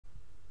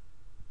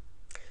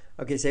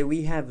Okay, so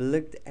we have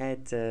looked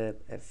at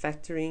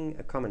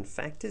factoring common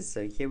factors.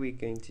 So here we're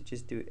going to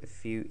just do a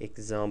few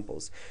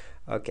examples.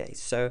 Okay,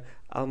 so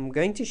I'm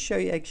going to show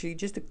you actually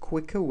just a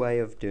quicker way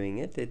of doing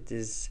it. It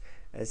is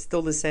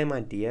still the same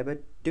idea,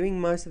 but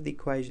doing most of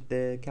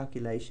the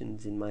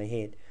calculations in my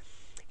head.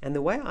 And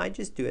the way I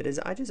just do it is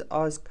I just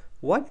ask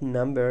what's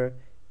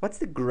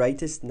the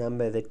greatest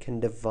number that can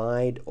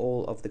divide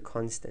all of the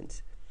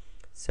constants.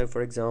 So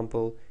for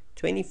example,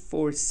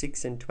 24,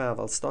 6, and 12.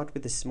 I'll start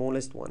with the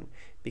smallest one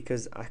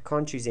because I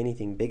can't choose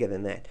anything bigger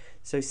than that.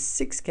 So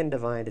 6 can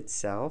divide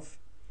itself,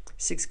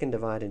 6 can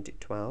divide into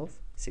 12,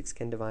 6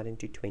 can divide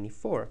into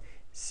 24.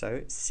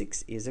 So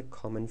 6 is a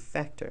common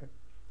factor.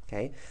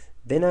 Okay.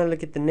 Then I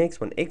look at the next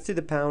one, x to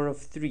the power of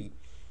 3.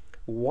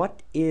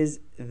 What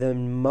is the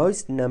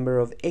most number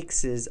of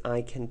x's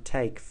I can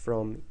take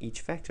from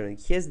each factor? And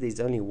here's there's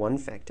only one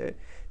factor,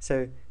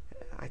 so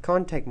I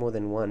can't take more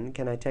than one.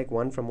 Can I take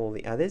one from all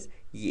the others?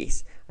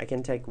 Yes, I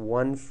can take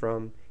one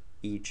from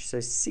each. So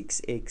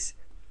 6x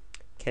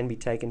can be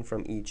taken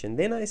from each. And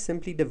then I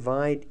simply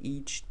divide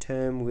each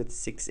term with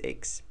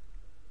 6x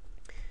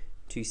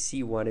to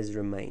see what is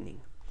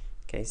remaining.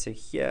 Okay, so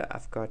here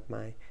I've got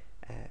my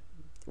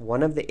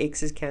one of the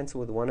x's cancel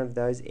with one of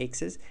those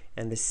x's,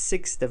 and the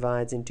 6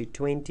 divides into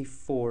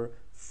 24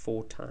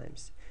 4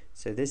 times.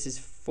 So this is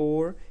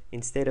 4.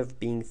 Instead of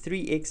being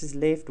 3 x's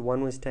left,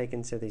 1 was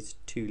taken, so there's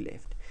 2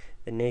 left.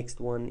 The next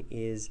one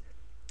is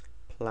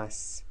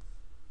plus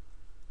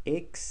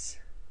x.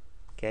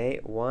 Okay,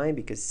 why?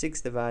 Because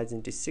 6 divides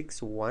into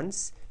 6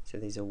 once, so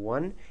there's a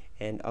 1.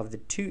 And of the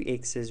 2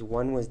 x's,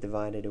 1 was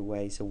divided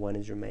away, so 1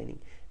 is remaining.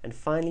 And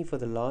finally, for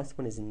the last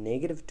one is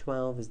negative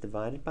 12 is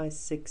divided by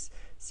 6.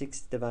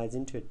 6 divides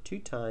into it 2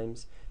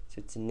 times, so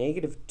it's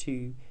negative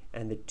 2.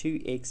 And the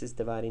 2 x's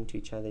divide into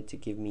each other to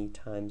give me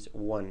times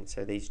 1.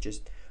 So there's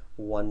just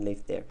 1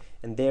 left there.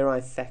 And there I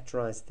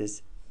factorized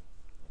this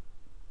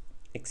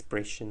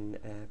expression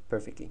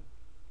perfectly.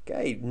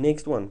 Okay,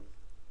 next one.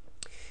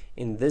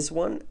 In this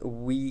one,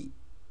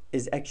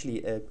 is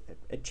actually a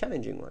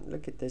challenging one.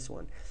 Look at this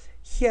one.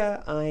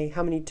 Here,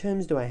 how many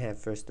terms do I have,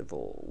 first of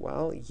all?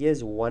 Well,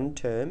 here's one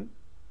term,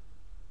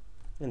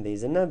 and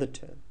there's another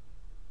term.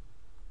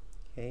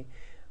 Okay.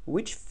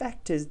 Which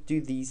factors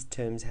do these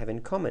terms have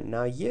in common?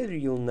 Now here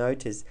you'll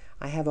notice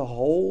I have a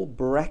whole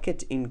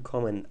bracket in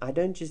common. I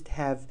don't just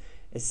have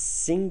a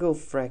single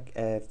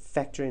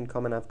factor in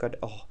common. I've got,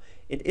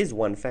 it is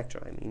one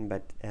factor,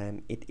 but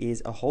it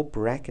is a whole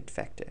bracket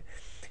factor.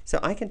 So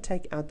I can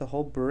take out the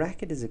whole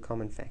bracket as a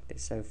common factor.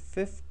 So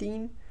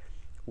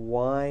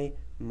 15y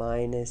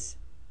minus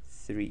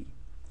 3.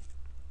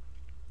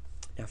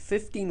 Now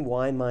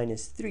 15y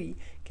minus 3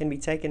 can be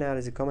taken out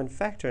as a common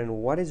factor, and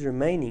what is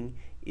remaining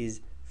is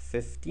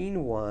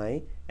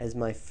 15y as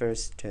my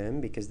first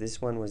term, because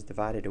this one was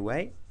divided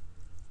away,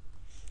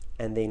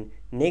 and then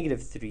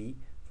negative 3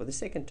 for the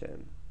second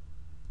term.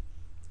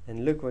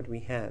 And look what we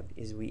have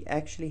is we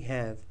actually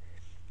have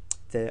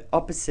the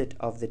opposite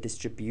of the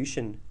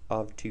distribution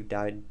of two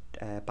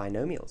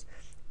binomials.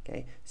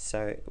 Okay,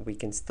 so we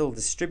can still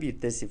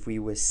distribute this if we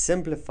were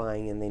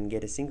simplifying and then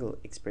get a single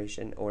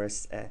expression, or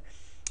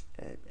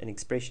an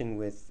expression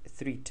with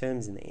 3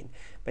 terms in the end.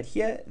 But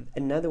here,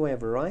 another way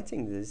of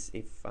writing this,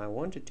 if I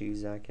wanted to,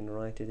 is I can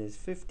write it as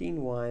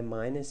 15y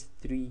minus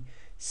 3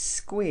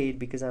 squared,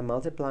 because I'm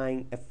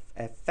multiplying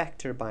a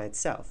factor by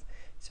itself.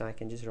 So I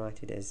can just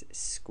write it as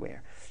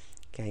square.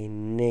 Okay,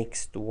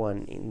 next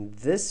one. In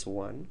this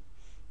one,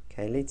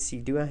 okay, let's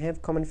see, do I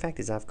have common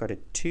factors? I've got a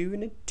 2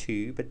 and a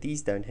 2, but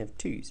these don't have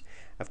 2's.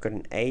 I've got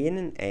an A and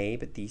an A,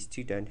 but these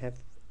two don't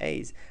have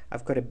A's.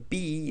 I've got a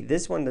B,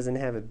 this one doesn't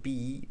have a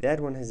B, that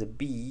one has a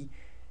B,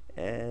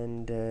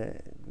 and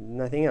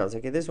nothing else.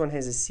 Okay, this one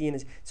has a C and a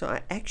C. So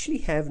I actually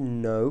have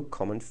no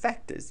common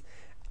factors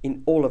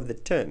in all of the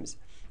terms.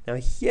 Now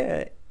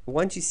here,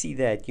 once you see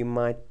that, you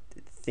might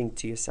think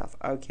to yourself,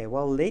 okay,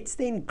 well, let's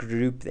then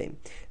group them.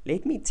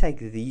 Let me take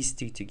these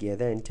two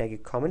together and take a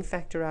common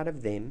factor out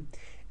of them,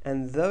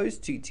 and those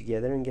two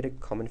together and get a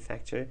common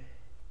factor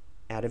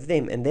out of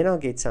them, and then I'll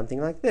get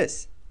something like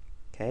this.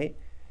 Okay,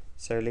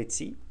 so let's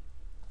see.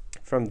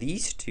 From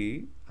these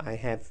two, I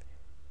have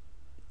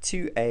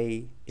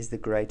 2a is the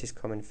greatest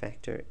common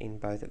factor in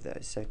both of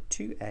those. So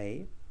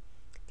 2a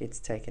gets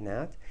taken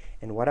out,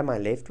 and what am I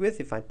left with?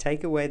 If I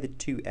take away the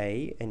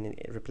 2a and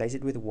replace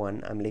it with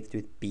 1, I'm left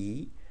with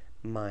b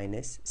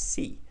minus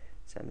c.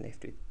 So I'm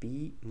left with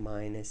b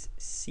minus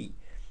c.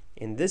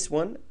 In this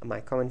one,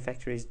 my common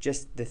factor is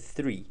just the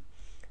 3.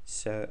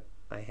 So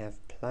I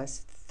have plus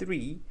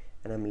 3,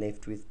 and I'm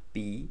left with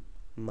b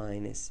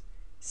minus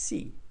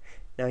c.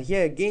 Now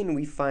here again,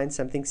 we find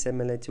something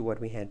similar to what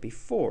we had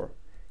before.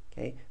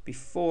 Okay,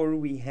 before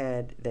we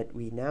had that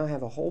we now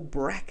have a whole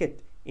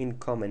bracket in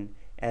common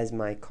as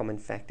my common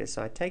factor.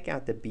 So I take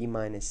out the b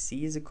minus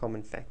c as a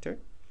common factor.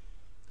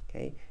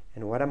 Okay,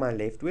 and what am I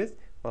left with?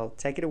 Well,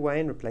 take it away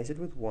and replace it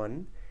with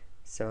 1.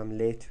 So I'm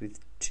left with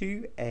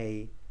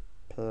 2a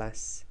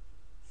plus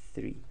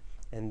 3.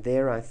 And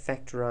there I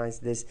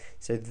factorize this.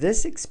 So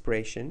this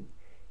expression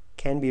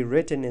can be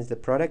written as the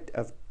product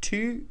of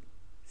two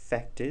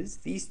factors,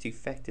 these two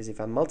factors,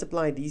 if I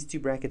multiply these two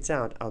brackets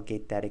out, I'll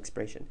get that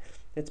expression.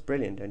 That's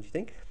brilliant, don't you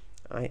think?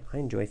 I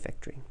enjoy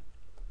factoring.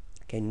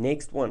 Okay,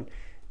 next one.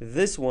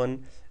 This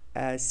one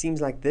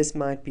seems like this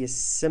might be a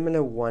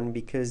similar one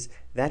because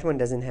that one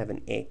doesn't have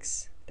an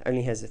x. It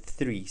only has a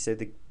 3. So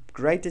the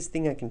greatest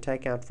thing I can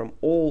take out from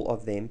all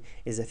of them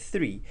is a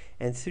 3.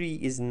 And 3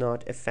 is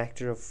not a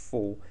factor of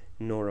 4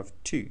 nor of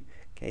 2.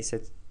 Okay, so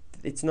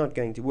it's not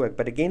going to work.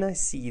 But again, I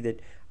see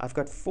that I've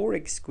got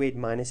 4x squared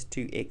minus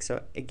 2x.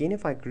 So again,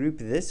 if I group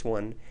this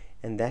one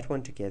and that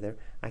one together,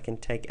 I can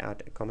take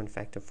out a common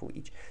factor for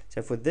each.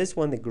 So for this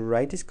one, the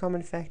greatest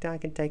common factor I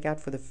can take out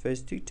for the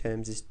first two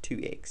terms is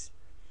 2x.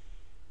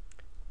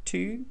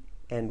 2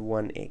 and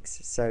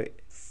 1x. So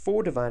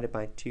 4 divided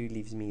by 2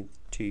 leaves me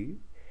with 2.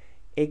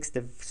 X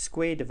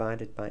squared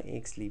divided by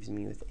x leaves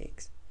me with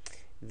x.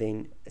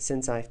 Then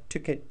since I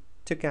took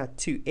out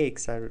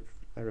 2x, I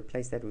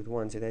replace that with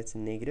 1, so that's a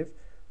negative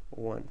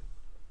 1.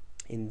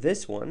 In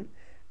this one,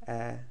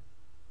 let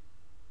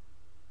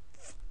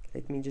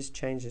me just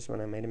change this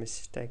one. I made a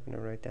mistake when I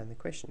wrote down the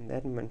question.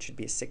 That one should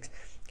be a 6.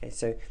 Okay,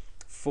 so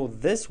for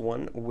this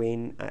one,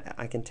 when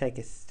I can take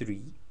a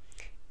 3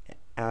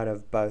 out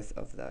of both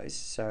of those.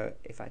 So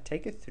if I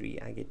take a 3,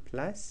 I get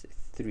plus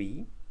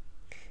 3.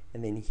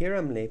 And then here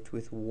I'm left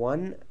with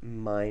 1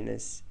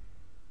 minus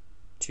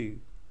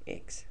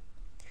 2x.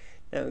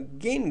 Now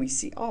again, we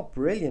see, oh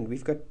brilliant,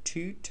 we've got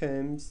two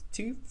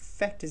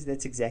factors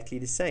that's exactly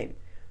the same.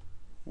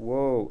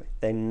 Whoa,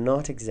 they're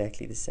not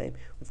exactly the same.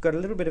 We've got a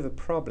little bit of a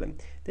problem.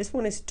 This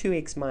one is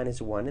 2x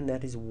minus 1, and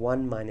that is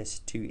 1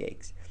 minus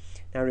 2x.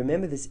 Now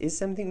remember, this is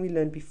something we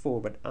learned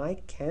before, but I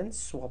can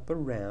swap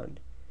around.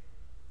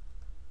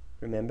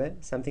 Remember,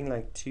 something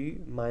like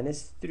 2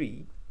 minus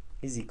 3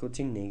 is equal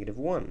to negative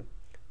 1.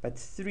 But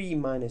 3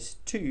 minus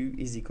 2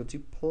 is equal to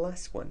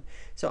plus 1.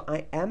 So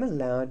I am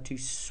allowed to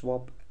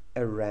swap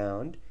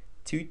around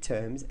two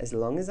terms as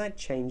long as I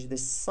change the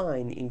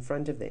sign in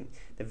front of them.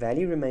 The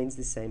value remains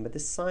the same, but the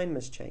sign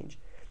must change.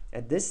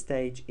 At this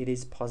stage, it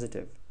is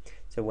positive.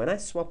 So when I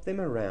swap them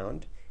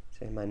around,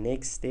 so in my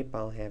next step,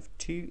 I'll have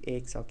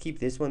 2x. I'll keep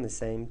this one the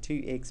same,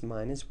 2x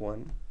minus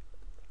 1.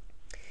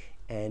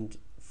 And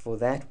for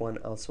that one,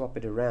 I'll swap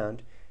it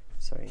around.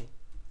 Sorry,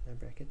 no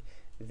bracket.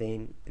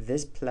 Then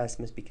this plus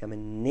must become a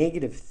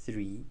negative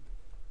 3,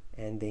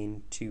 and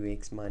then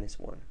 2x minus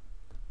 1.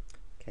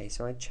 Okay,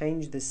 so I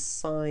change the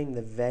sign,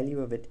 the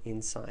value of it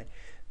inside.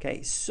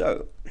 Okay,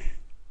 so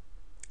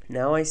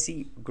now I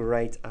see,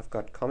 great, I've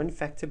got common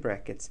factor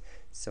brackets,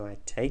 so I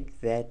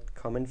take that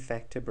common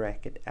factor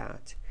bracket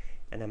out,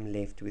 and I'm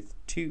left with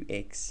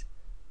 2x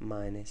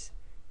minus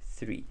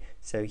 3.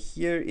 So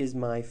here is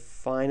my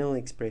final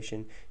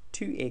expression,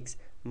 2x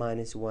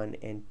minus 1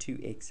 and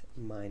 2x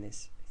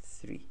minus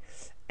 3.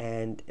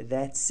 And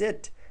that's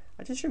it.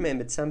 I just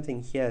remembered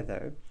something here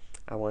though.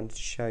 I wanted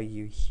to show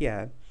you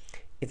here.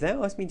 If they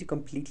ask me to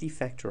completely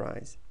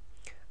factorize,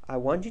 I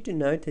want you to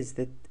notice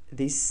that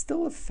there's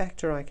still a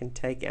factor I can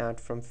take out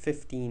from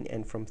 15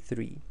 and from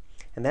 3.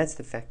 And that's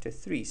the factor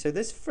 3. So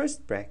this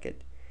first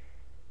bracket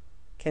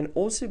can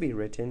also be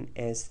written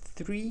as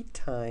 3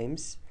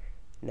 times,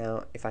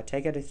 now if I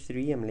take out a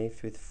 3, I'm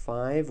left with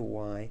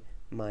 5y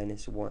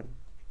minus 1.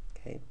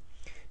 Okay.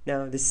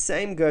 Now the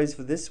same goes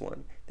for this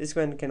one. This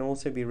one can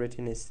also be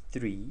written as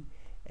 3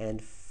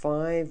 and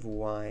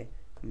 5y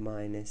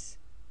minus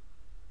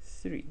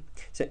 3.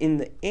 So in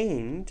the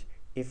end,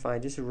 if I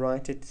just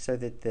write it so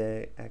that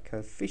the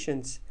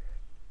coefficients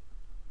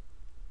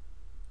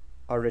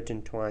are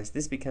written twice,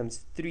 this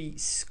becomes 3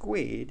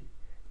 squared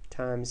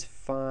times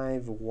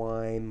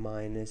 5y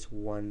minus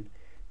 1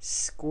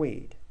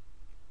 squared.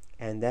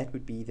 And that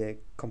would be the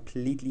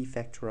completely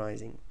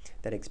factorizing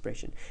that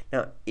expression.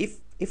 Now,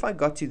 if I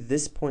got to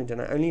this point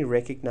and I only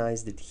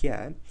recognized it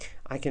here,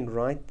 I can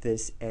write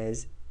this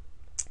as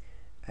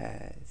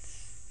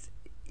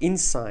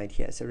inside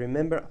here. So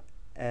remember,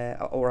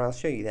 or I'll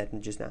show you that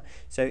in just now.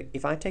 So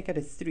if I take out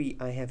a 3,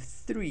 I have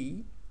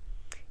 3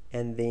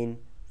 and then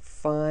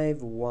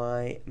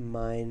 5y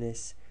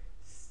minus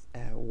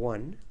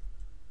 1.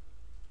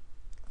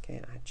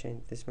 Okay, I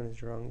changed, this one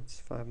is wrong,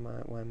 it's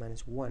 5y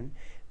minus 1.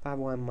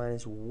 5y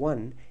minus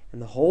 1,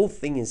 and the whole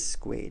thing is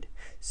squared.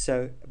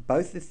 So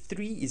both the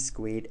 3 is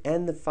squared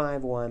and the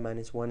 5y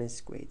minus 1 is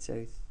squared.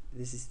 So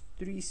this is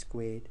 3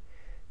 squared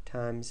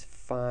times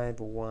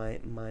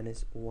 5y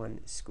minus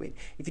 1 squared.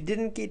 If you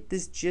didn't get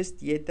this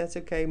just yet, that's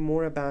okay.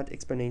 More about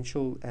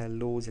exponential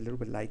laws a little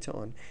bit later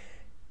on.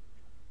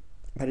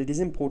 But it is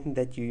important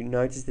that you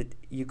notice that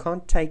you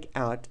can't take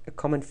out a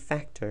common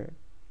factor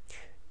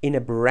in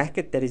a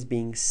bracket that is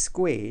being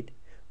squared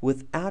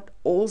without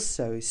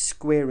also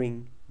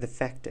squaring the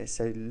factor.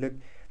 So look,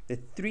 the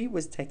 3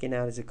 was taken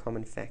out as a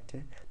common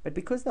factor, but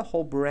because the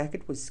whole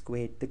bracket was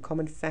squared, the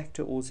common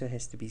factor also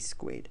has to be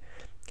squared.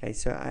 Okay,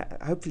 so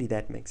hopefully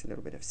that makes a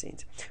little bit of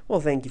sense.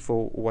 Well, thank you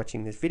for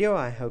watching this video.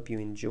 I hope you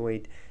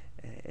enjoyed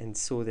and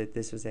saw that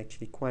this was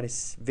actually quite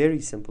a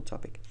very simple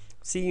topic.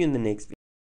 See you in the next video.